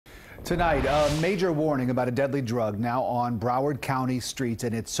Tonight, a major warning about a deadly drug now on Broward County streets,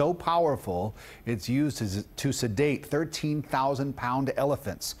 and it's so powerful it's used to sedate 13,000-pound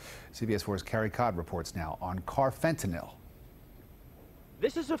elephants. CBS 4's Carey reports now on carfentanil.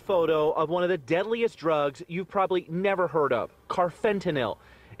 This is a photo of one of the deadliest drugs you've probably never heard of, carfentanil.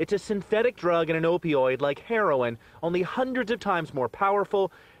 It's a synthetic drug and an opioid like heroin, only hundreds of times more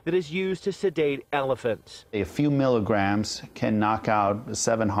powerful, that is used to sedate elephants. A few milligrams can knock out a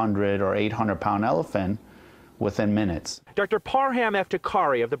 700 or 800-pound elephant within minutes. Dr. Parham F.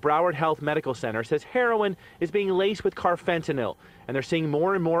 Carey of the Broward Health Medical Center says heroin is being laced with carfentanil, and they're seeing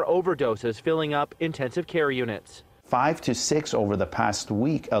more and more overdoses filling up intensive care units. 5 to 6 over the past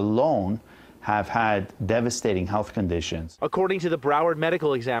week alone have had devastating health conditions. According to the Broward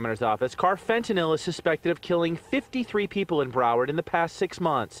Medical Examiner's Office, carfentanil is suspected of killing 53 people in Broward in the past 6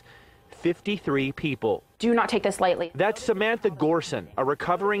 months. 53 people. Do not take this lightly. That's Samantha Gorson, a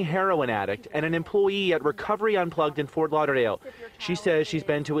recovering heroin addict and an employee at Recovery Unplugged in Fort Lauderdale. She says she's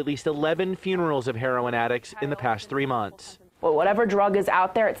been to at least 11 funerals of heroin addicts in the past 3 months. Well, whatever drug is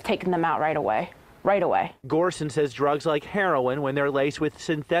out there, it's taking them out right away. Right away. Gorson says drugs like heroin, when they're laced with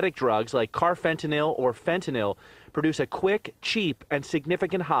synthetic drugs like carfentanil or fentanyl, produce a quick, cheap, and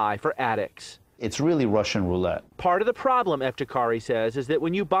significant high for addicts. It's really Russian roulette. Part of the problem, Carey says, is that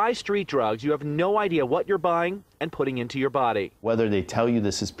when you buy street drugs, you have no idea what you're buying and putting into your body. Whether they tell you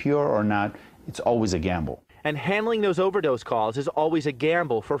this is pure or not, it's always a gamble. And handling those overdose calls is always a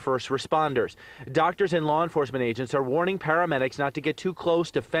gamble for first responders. Doctors and law enforcement agents are warning paramedics not to get too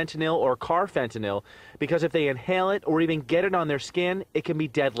close to fentanyl or carfentanil because if they inhale it or even get it on their skin, it can be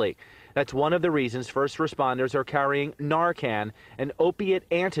deadly. That's one of the reasons first responders are carrying Narcan, an opiate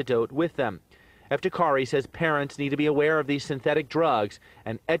antidote, with them. Carey says parents need to be aware of these synthetic drugs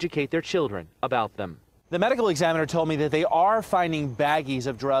and educate their children about them. The medical examiner told me that they are finding baggies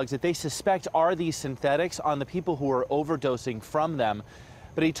of drugs that they suspect are these synthetics on the people who are overdosing from them.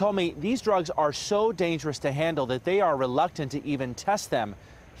 But he told me these drugs are so dangerous to handle that they are reluctant to even test them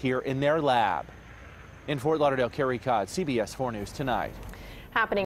here in their lab. In Fort Lauderdale, Carey, CBS 4 News Tonight. Happening